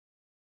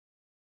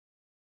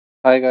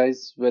Hi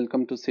guys,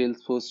 welcome to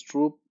Salesforce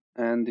Troop,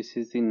 and this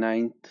is the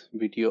ninth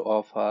video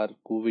of our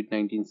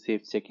COVID-19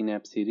 Safe Check-in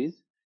app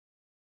series.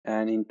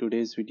 And in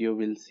today's video,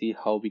 we'll see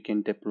how we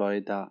can deploy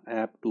the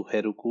app to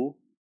Heroku.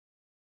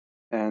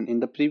 And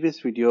in the previous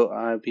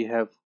video, we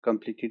have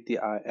completed the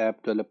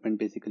app development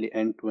basically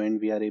end to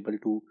end. We are able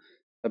to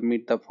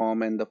submit the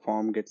form, and the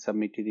form gets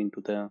submitted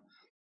into the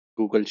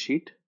Google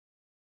Sheet.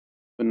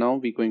 So now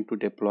we're going to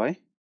deploy.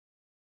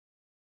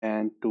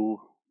 And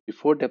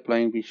before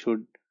deploying, we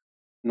should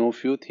know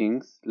few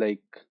things like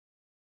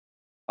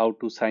how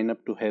to sign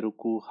up to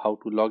Heroku, how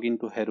to log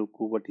into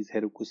Heroku, what is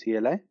Heroku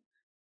CLI.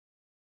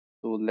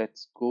 So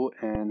let's go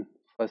and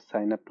first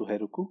sign up to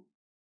Heroku.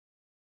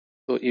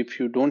 So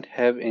if you don't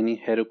have any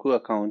Heroku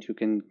account, you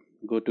can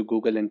go to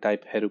Google and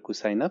type Heroku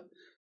sign up.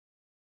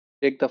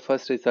 Take the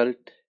first result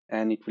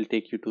and it will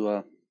take you to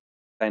a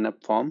sign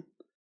up form.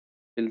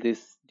 Fill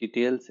these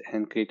details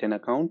and create an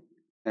account,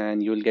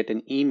 and you will get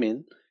an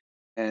email.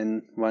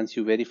 And once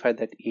you verify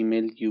that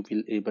email, you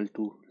will able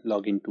to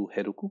log into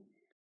Heroku.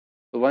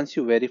 So once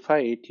you verify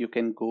it, you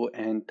can go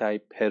and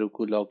type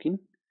Heroku login,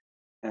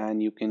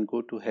 and you can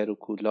go to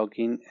Heroku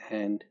login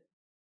and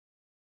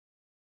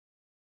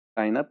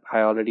sign up.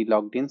 I already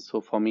logged in, so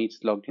for me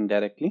it's logged in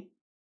directly.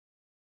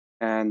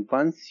 And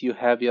once you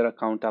have your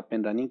account up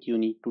and running, you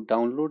need to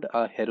download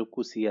a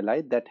Heroku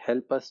CLI that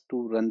help us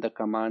to run the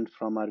command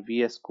from our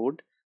VS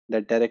Code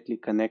that directly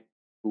connect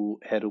to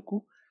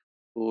Heroku.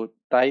 So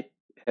type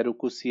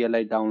Heroku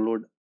CLI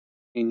download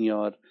in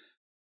your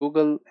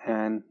Google,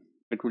 and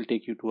it will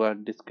take you to a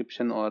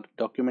description or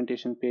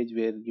documentation page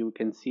where you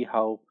can see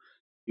how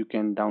you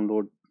can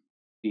download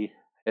the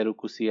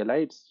Heroku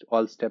CLI.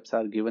 All steps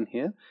are given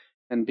here,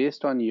 and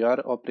based on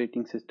your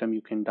operating system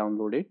you can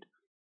download it.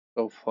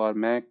 So for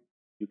Mac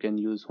you can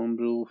use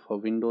Homebrew, for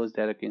Windows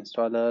direct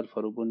installer,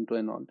 for Ubuntu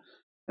and all,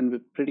 and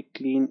with pretty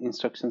clean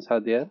instructions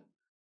are there,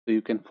 so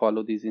you can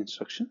follow these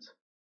instructions.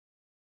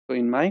 So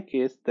in my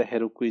case the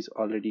Heroku is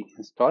already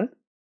installed,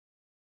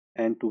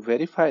 and to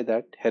verify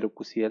that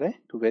Heroku CLI,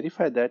 to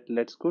verify that,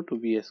 let's go to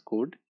VS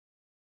Code,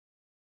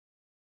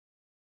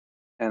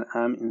 and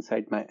I'm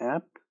inside my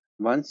app.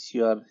 Once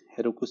your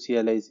Heroku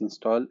CLI is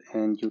installed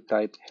and you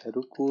type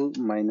Heroku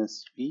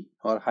 -v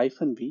or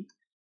 -v,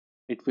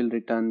 it will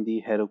return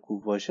the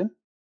Heroku version,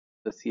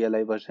 the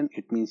CLI version.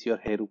 It means your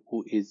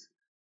Heroku is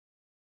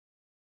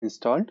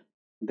installed.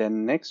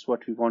 Then next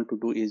what we want to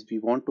do is we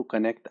want to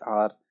connect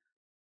our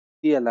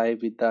CLI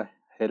with the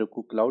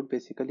Heroku Cloud.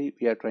 Basically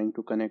we are trying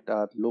to connect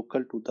our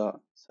local to the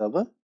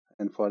server,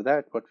 and for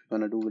that what we're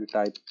going to do, we'll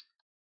type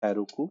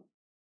Heroku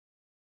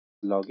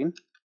login,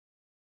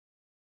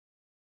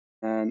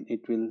 and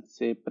it will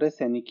say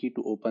press any key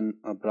to open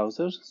a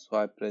browser. So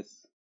I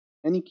press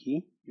any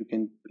key, you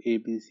can A,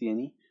 B, C,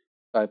 any.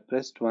 So I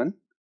pressed one,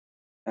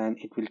 and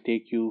it will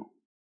take you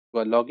to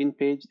a login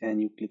page,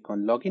 and you click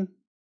on login,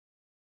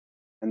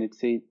 and it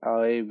says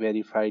I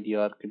verified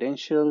your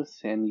credentials,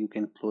 and you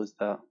can close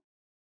the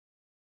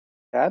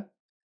tab.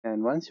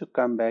 And once you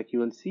come back, you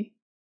will see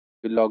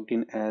you logged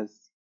in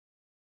as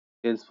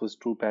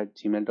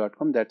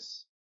salesforcetroop@gmail.com.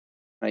 That's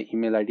my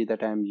email ID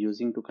that I am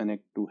using to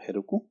connect to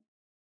Heroku.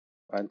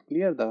 I'll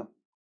clear the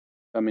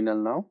terminal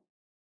now.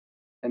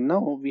 And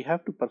now we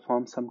have to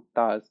perform some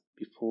tasks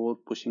before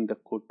pushing the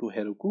code to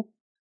Heroku.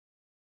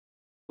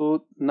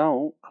 So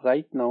now,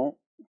 right now,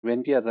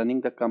 when we are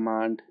running the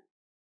command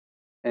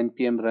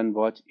npm run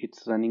watch,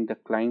 it's running the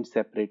client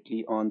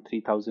separately on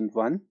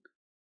 3001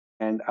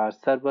 and our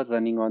server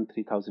running on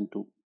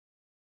 3002.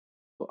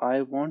 So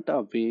I want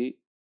a way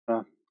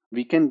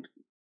we can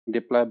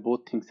deploy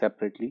both things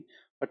separately,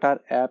 but our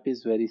app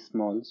is very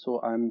small, so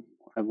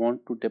I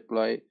want to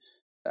deploy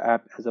the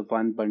app as a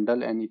one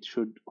bundle, and it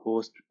should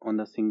host on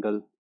a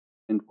single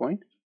endpoint.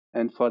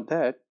 And for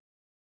that,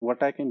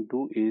 what I can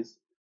do is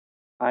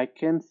I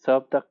can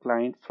serve the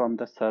client from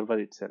the server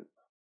itself,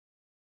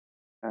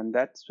 and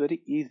that's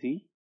very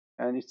easy,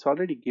 and it's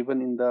already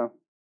given in the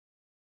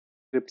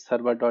script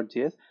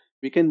server.js.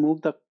 We can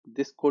move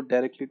this code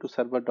directly to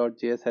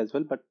server.js as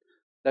well, but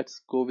let's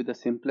go with the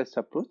simplest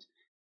approach.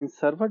 In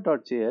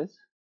server.js,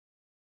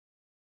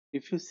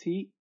 if you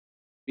see,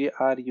 we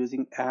are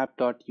using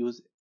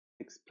app.use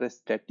express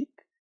static,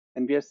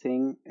 and we are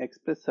saying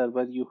express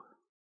server, you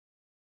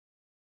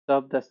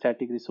serve the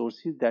static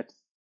resources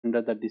that's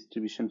under the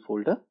distribution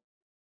folder.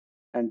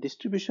 And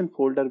distribution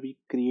folder we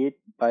create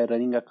by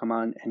running a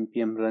command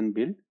npm run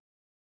build.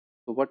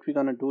 So what we're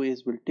gonna do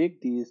is we'll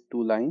take these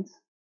two lines,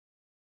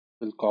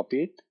 we'll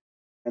copy it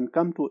and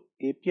come to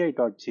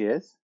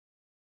api.js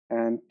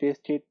and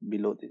paste it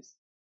below this.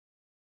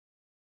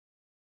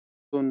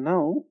 So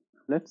now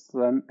let's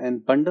run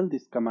and bundle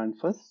this command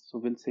first. So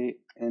we'll say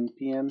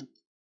npm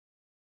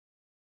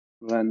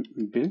run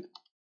build.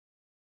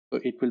 So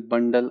it will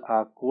bundle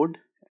our code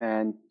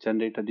and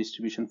generate a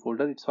distribution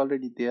folder. It's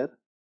already there,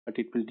 but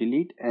it will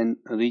delete and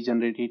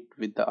regenerate it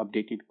with the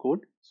updated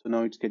code. So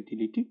now it's get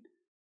deleted.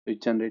 So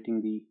it's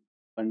generating the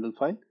bundle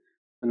file.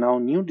 So now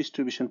new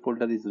distribution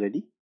folder is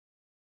ready.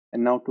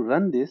 And now to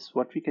run this,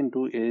 what we can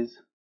do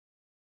is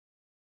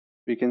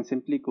we can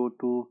simply go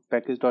to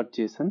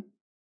package.json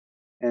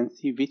and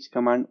see which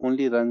command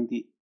only run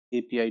the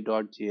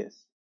api.js.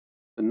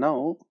 So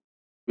now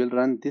we'll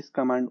run this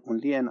command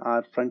only and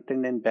our front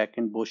end and back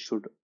end both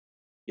should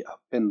be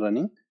up and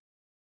running.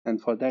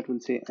 And for that we'll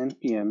say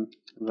npm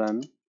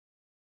run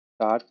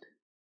start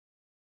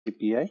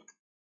api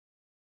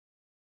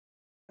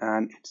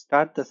and it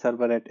start the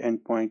server at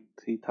endpoint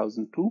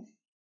 3002.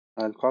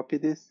 I'll copy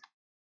this.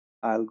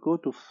 I'll go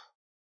to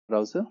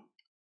browser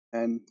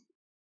and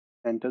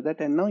enter that,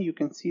 and now you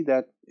can see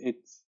that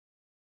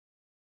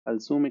I'll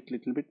zoom it a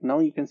little bit. Now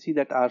you can see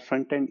that our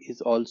front end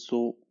is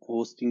also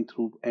hosting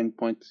through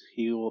endpoint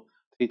Hero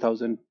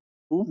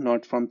 3002,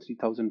 not from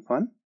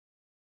 3001.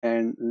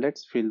 And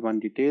let's fill one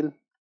detail,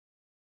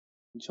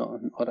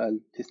 John, or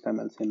this time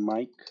I'll say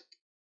Mike,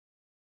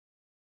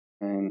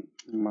 and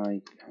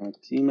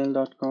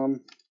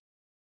mike@gmail.com,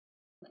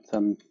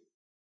 some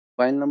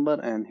file number,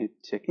 and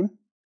hit check-in.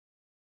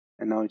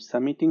 And now it's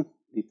submitting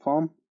the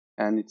form,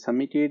 and it's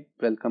submitted.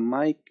 Welcome,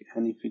 Mike.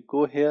 And if we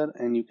go here,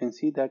 and you can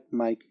see that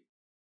Mike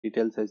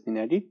details has been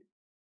added.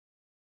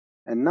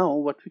 And now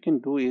what we can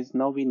do is,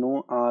 now we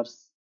know our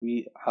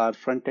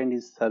front end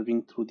is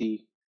serving through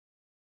the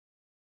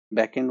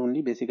backend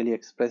only. Basically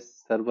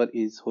Express server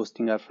is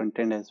hosting our front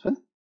end as well.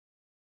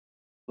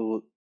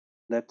 So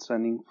that's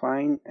running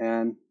fine,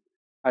 and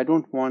I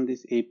don't want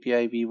this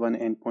API v1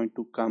 endpoint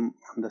to come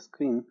on the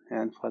screen.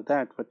 And for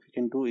that what we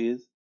can do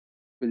is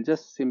we'll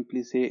just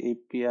simply say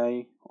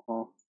API,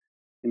 or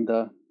in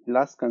the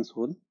last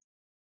console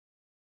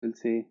we'll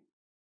say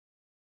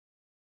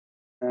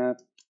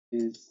app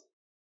is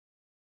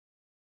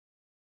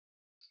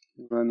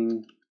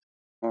running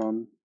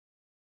on,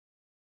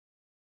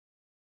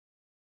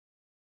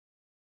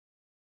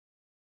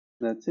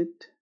 that's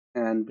it.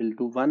 And we'll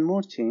do one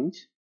more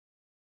change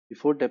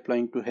before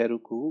deploying to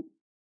Heroku.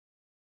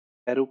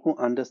 Heroku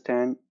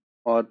understand,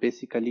 or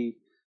basically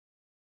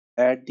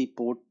add the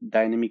port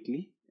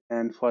dynamically,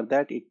 and for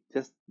that it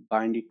just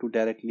bind it to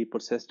directly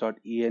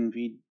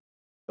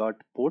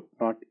process.env.port,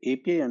 not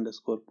API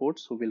underscore port.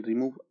 So we'll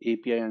remove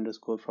API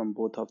underscore from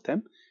both of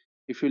them.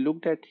 If you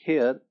looked at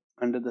here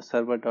under the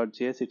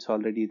server.js, it's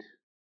already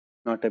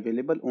not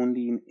available.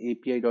 Only in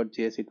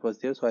api.js it was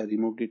there, so I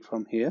removed it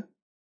from here.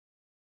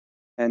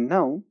 And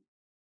now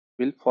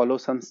we'll follow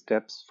some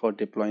steps for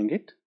deploying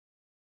it.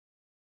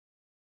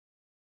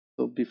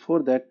 So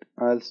before that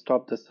I'll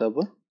stop the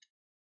server,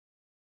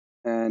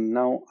 and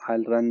now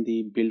I'll run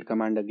the build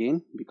command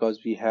again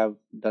because we have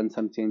done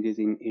some changes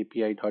in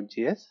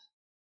api.js.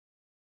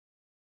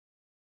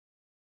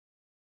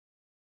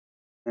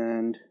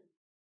 And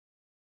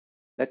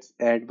let's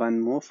add one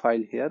more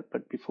file here,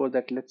 but before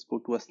that let's go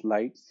to a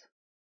slides.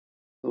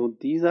 So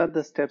these are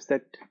the steps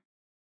that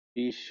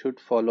we should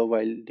follow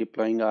while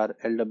deploying our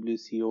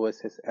LWC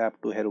OSS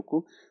app to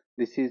Heroku.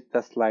 This is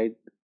the slide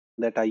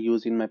that I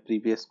used in my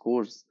previous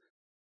course.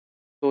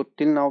 So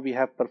till now we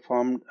have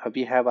performed,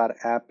 we have our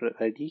app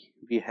ready,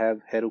 we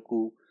have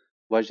Heroku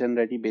version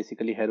ready,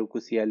 basically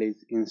Heroku CLI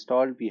is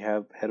installed, we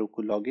have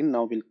Heroku login.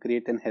 Now we'll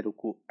create an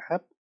Heroku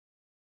app.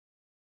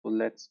 So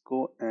let's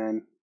go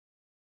and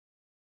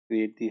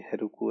create the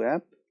Heroku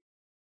app.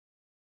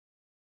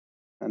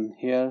 And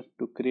here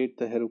to create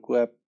the Heroku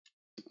app,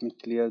 let me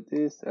clear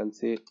this. I'll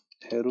say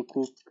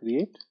Heroku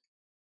create,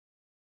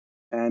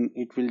 and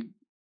it will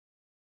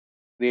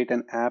create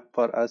an app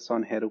for us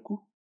on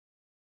Heroku.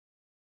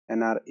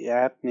 And our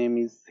app name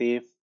is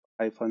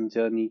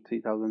safe-journey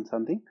 3000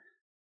 something.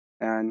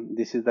 And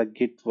this is the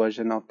Git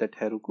version of that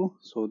Heroku.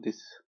 So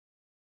this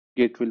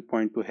Git will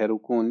point to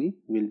Heroku only.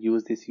 We'll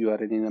use this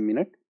URL in a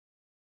minute.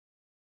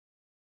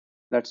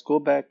 Let's go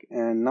back,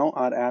 and now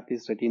our app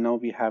is ready. Now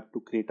we have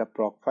to create a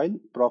proc file.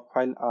 Proc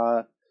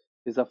file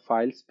is a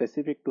file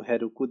specific to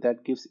Heroku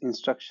that gives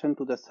instruction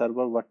to the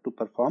server what to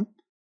perform.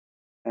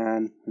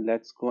 And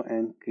let's go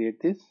and create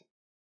this.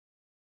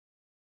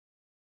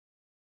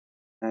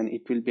 And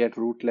it will be at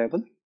root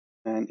level,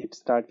 and it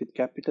starts with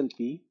capital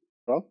P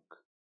proc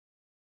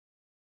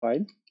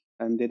file,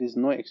 and there is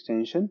no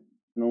extension,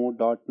 no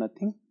dot,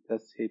 nothing.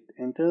 Just hit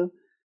enter.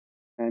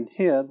 And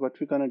here what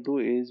we're going to do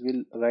is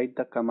we'll write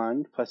the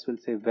command. First we'll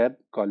say web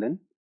colon,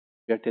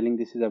 we are telling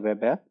this is a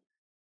web app,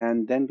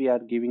 and then we are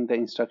giving the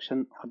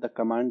instruction or the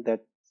command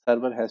that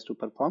server has to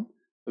perform.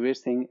 So we're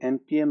saying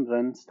npm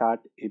run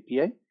start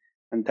API,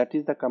 and that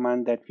is the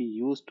command that we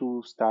use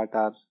to start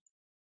our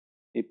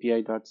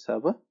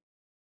api.server.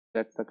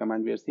 That's the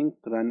command we are saying,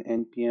 run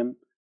npm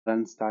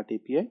run start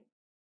API.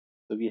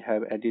 So we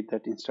have added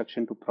that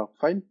instruction to proc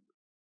file.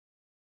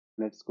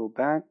 Let's go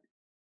back,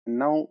 and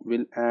now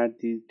we'll add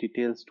these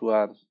details to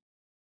our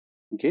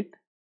Git.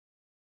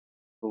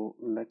 So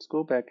let's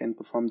go back and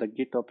perform the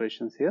Git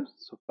operations here.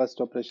 So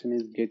first operation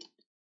is git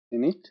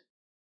init.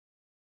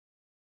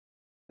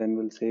 Then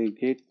we'll say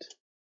git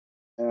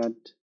add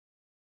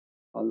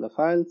all the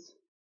files.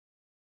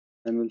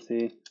 Then we'll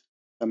say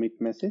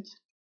commit message.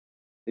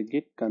 The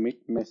git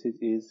commit message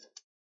is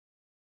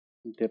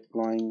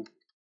deploying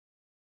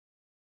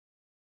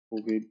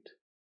COVID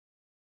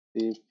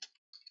safe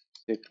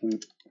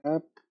checking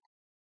app.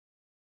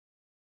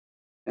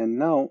 And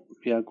now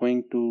we are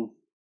going to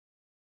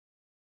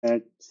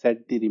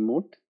set the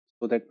remote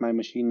so that my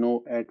machine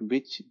know at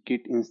which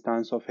Git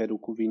instance of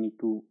Heroku we need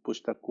to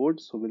push the code.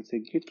 So we'll say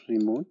git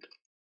remote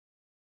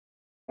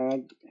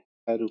add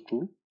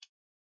Heroku,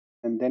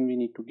 and then we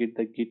need to get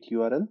the git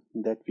URL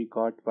that we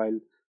got while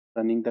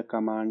running the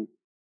command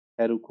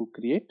Heroku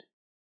create.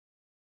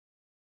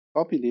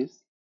 Copy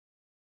this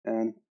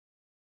and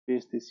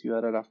paste this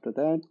URL after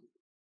that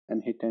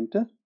and hit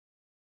enter.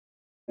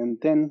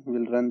 And then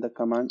we'll run the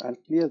command. I'll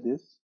clear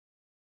this,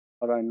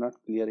 or I'll not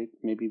clear it.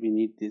 Maybe we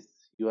need this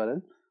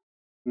URL.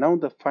 Now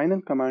the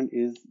final command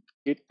is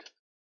git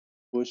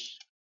push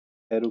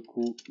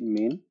Heroku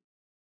main,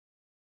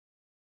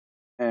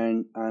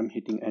 and I'm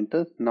hitting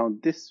enter. Now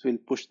this will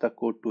push the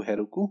code to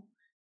Heroku,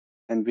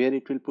 and where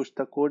it will push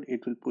the code,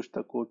 it will push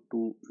the code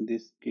to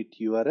this git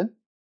URL,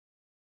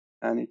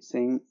 and it's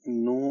saying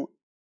no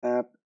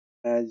app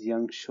as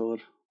young sure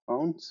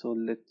found. So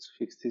let's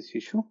fix this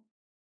issue.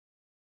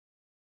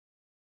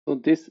 So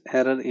this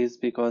error is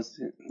because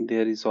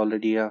there is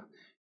already a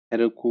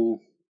Heroku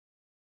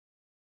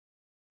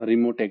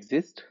remote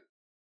exist.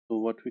 So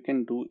what we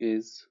can do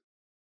is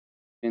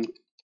we can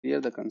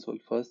clear the console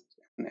first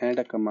and add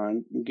a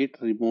command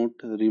git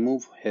remote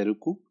remove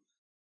Heroku.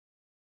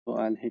 So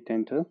I'll hit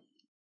enter,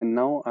 and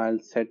now I'll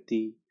set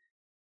the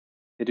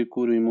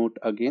Heroku remote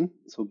again.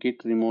 So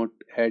git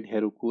remote add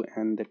Heroku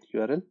and that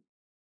URL,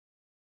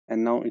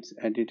 and now it's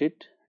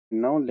edited.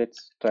 Now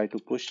let's try to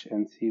push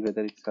and see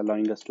whether it's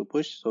allowing us to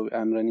push. So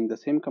I'm running the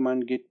same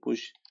command git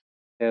push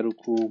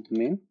Heroku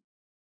main,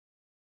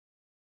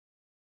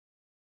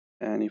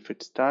 and if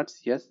it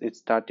starts, yes, it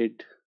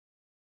started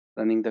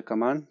running the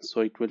command.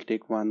 So it will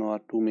take 1 or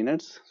 2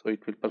 minutes. So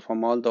it will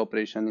perform all the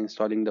operation,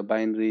 installing the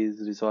binaries,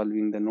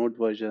 resolving the node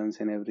versions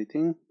and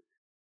everything.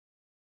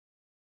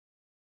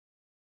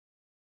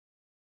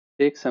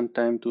 Take some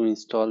time to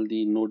install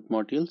the node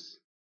modules.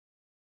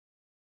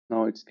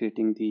 Now it's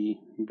creating the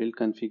build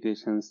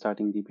configuration,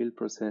 starting the build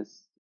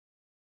process.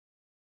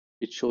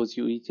 It shows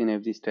you each and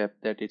every step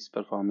that it's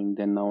performing.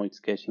 Then now it's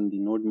caching the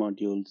node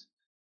modules,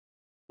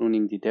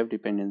 pruning the dev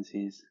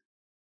dependencies,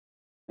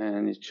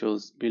 and it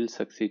shows build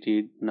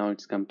succeeded. Now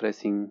it's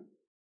compressing.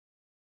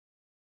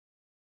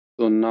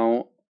 So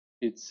now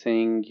it's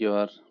saying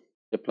your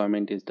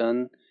deployment is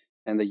done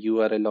and the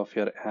URL of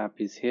your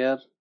app is here.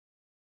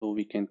 So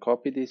we can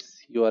copy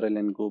this URL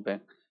and go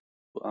back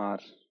to our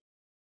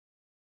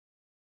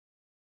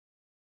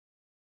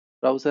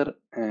browser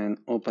and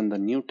open the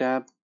new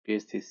tab,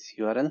 paste this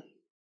URL,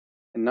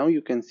 and now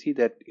you can see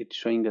that it's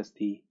showing us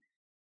the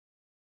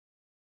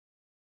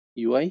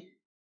UI,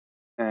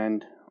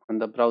 and on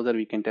the browser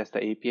we can test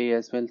the API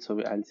as well.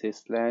 So I'll say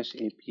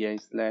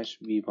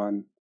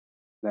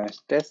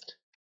 /API/v1/test,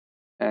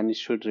 and it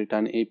should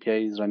return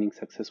API is running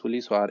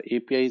successfully. So our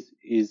API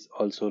is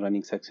also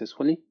running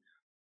successfully.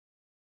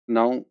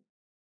 Now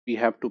we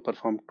have to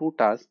perform 2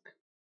 tasks.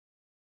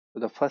 So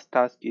the first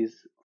task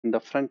is in the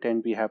front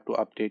end, we have to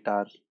update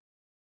our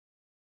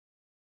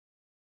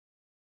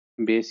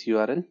base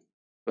URL.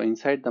 So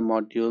inside the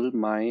module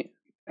my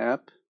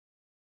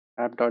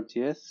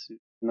app.js,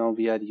 now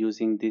we are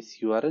using this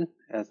URL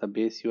as a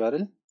base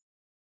URL.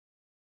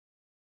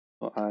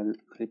 So I'll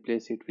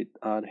replace it with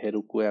our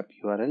Heroku app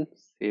URL,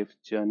 safe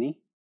journey.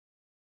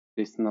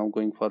 This is now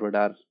going forward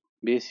our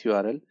base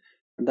URL.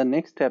 And the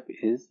next step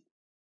is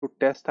to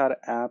test our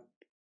app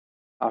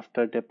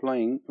after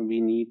deploying. We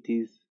need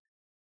these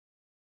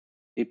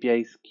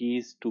API's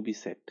keys to be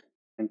set.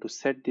 And to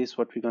set this,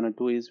 what we're going to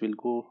do is we'll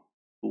go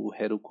to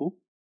Heroku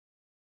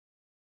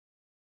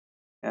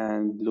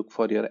and look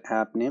for your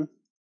app name.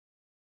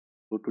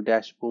 Go to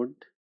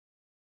dashboard,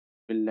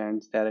 will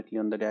land directly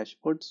on the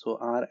dashboard. So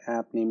our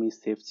app name is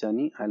Safe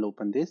Journey. I'll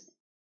open this,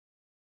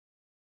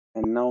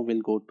 and now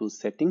we'll go to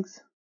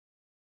settings.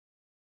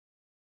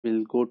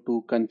 We'll go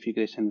to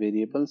configuration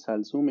variables.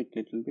 I'll zoom it a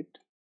little bit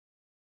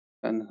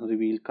and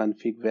reveal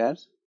config var,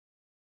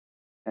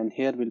 and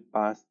here we'll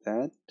pass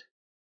that.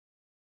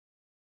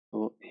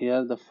 So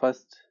here the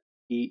first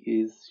key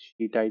is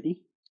sheet ID.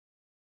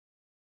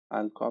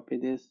 I'll copy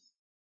this.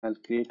 I'll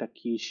create a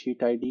key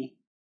sheet ID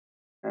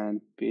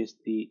and paste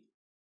the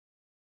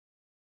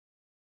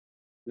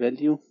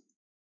value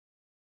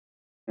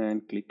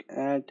and click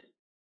add.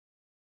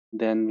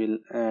 Then we'll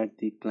add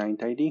the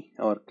client ID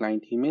or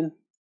client email,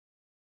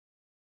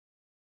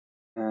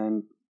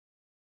 and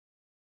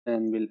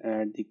then we'll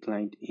add the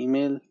client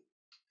email,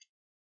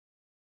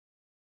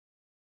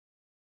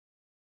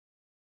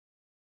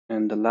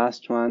 and the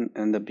last one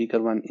and the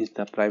bigger one is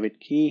the private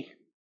key.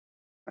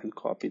 I'll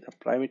copy the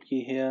private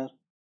key here,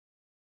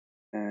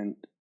 and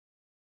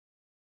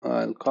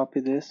I'll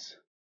copy this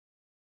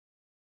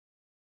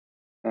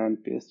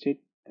and paste it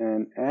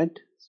and add.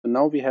 So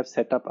now we have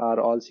set up our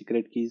all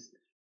secret keys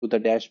to the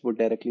dashboard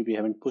directly. We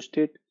haven't pushed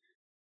it,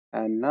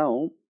 and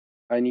now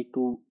I need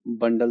to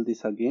bundle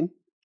this again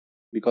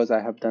because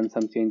I have done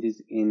some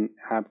changes in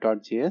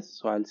app.js.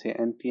 So I'll say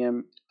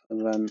npm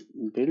run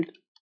build.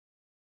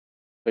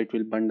 So it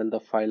will bundle the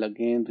file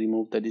again,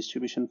 remove the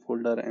distribution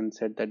folder and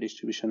set the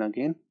distribution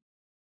again.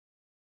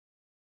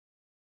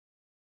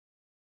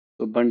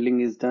 So bundling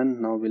is done.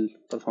 Now we'll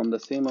perform the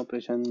same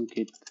operation: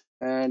 git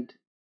add,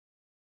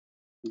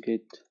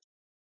 git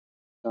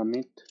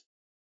commit,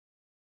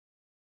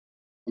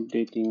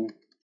 updating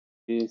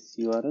base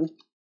URL,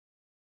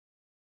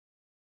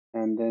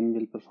 and then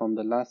we'll perform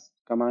the last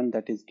command,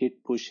 that is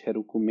git push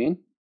Heroku main.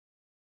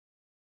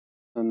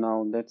 So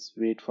now let's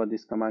wait for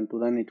this command to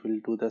run. It will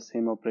do the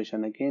same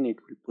operation again. It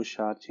will push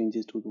our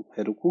changes to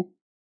Heroku.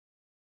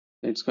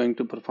 It's going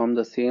to perform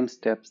the same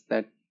steps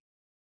that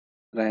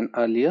ran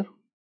earlier.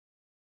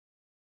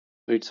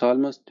 So it's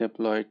almost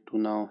deployed to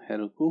now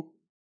Heroku.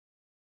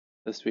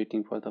 Just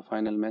waiting for the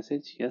final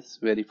message. Yes,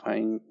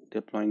 verifying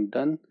deploying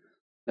done.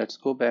 Let's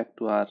go back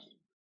to our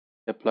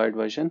deployed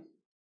version.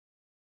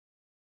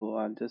 So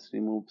I'll just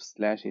remove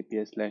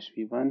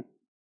 /API/v1,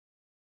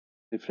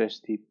 refresh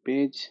the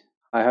page.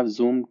 I have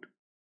zoomed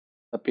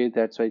the page,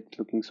 that's why it's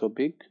looking so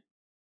big.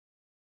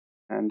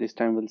 And this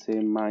time we'll say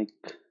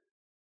Mike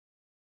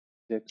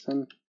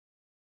Jackson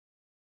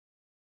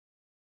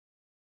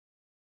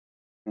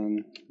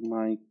and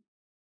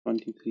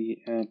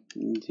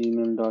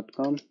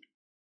mike23@gmail.com,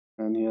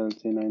 and here I'll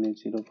say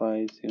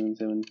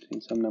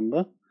 9805773, some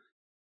number,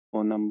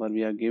 phone number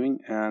we are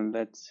giving, and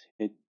let's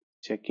hit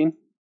check in.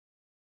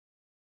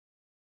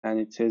 And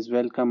it says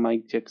welcome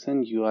Mike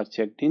Jackson, you are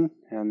checked in.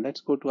 And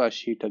let's go to our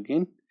sheet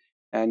again,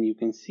 and you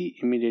can see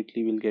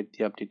immediately we'll get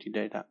the updated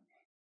data.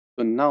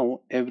 So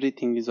now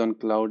everything is on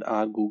cloud.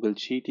 Our Google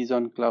Sheet is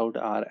on cloud,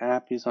 our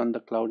app is on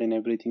the cloud, and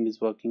everything is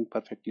working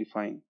perfectly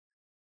fine.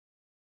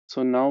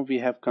 So now we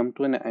have come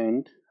to an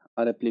end.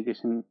 Our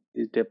application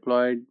is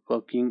deployed,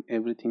 working,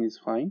 everything is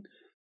fine.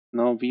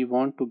 Now we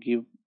want to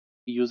give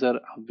user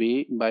a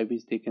way by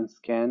which they can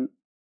scan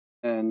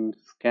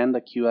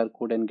the QR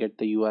code and get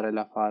the URL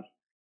of our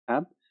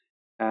app.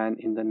 And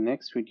in the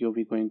next video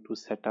we're going to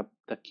set up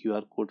the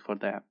QR code for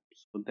the app.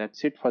 So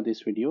that's it for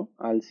this video.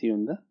 I'll see you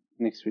in the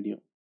next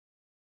video.